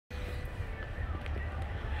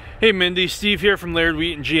Hey Mindy, Steve here from Laird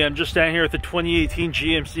Wheaton GM. Just standing here with the 2018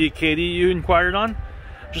 GMC Acadia you inquired on.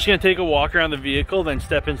 Just going to take a walk around the vehicle, then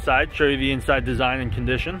step inside, show you the inside design and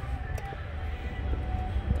condition.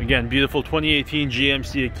 Again, beautiful 2018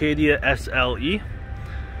 GMC Acadia SLE.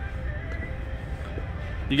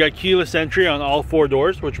 You got keyless entry on all four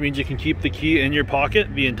doors, which means you can keep the key in your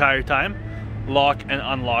pocket the entire time, lock and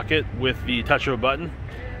unlock it with the touch of a button,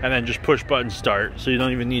 and then just push button start, so you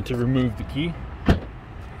don't even need to remove the key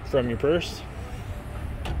from your purse.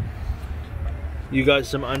 You got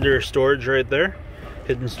some under storage right there,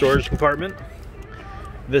 hidden storage compartment.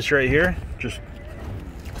 This right here just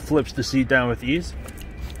flips the seat down with ease.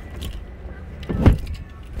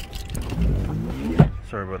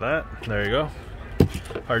 Sorry about that. There you go.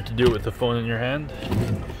 Hard to do it with the phone in your hand.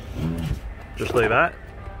 Just like that.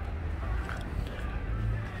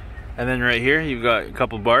 And then right here you've got a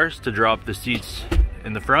couple bars to drop the seats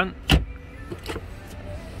in the front.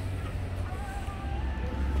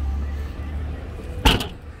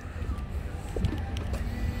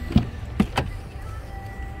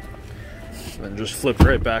 Then just flip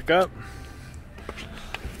right back up.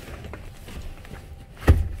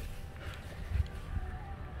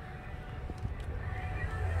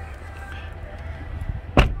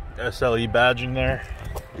 SLE badging there.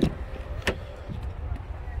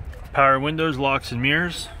 Power windows, locks and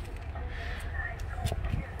mirrors.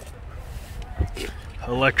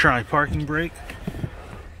 Electronic parking brake.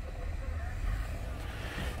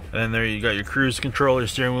 And then there you got your cruise control, your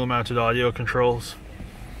steering wheel mounted audio controls.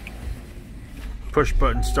 Push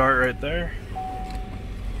button start right there.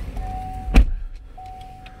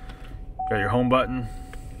 Got your home button.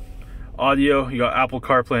 Audio, you got Apple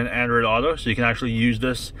CarPlay and Android Auto, so you can actually use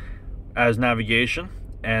this as navigation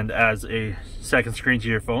and as a second screen to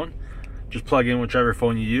your phone. Just plug in whichever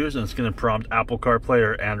phone you use and it's going to prompt Apple CarPlay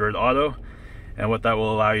or Android Auto, and what that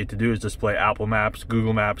will allow you to do is display Apple Maps,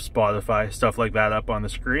 Google Maps, Spotify, stuff like that up on the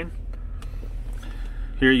screen.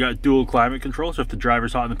 Here you got dual climate control, so if the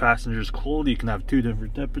driver's hot and the passenger's cold, you can have two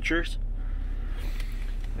different temperatures.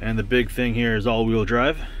 And the big thing here is all-wheel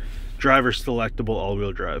drive. Driver selectable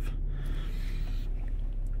all-wheel drive.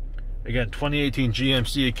 Again, 2018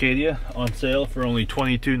 GMC Acadia on sale for only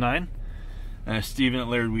 $22,900. And Steven at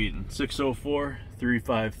Laird Wheaton,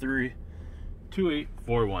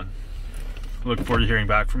 604-353-2841. Looking forward to hearing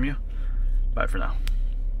back from you. Bye for now.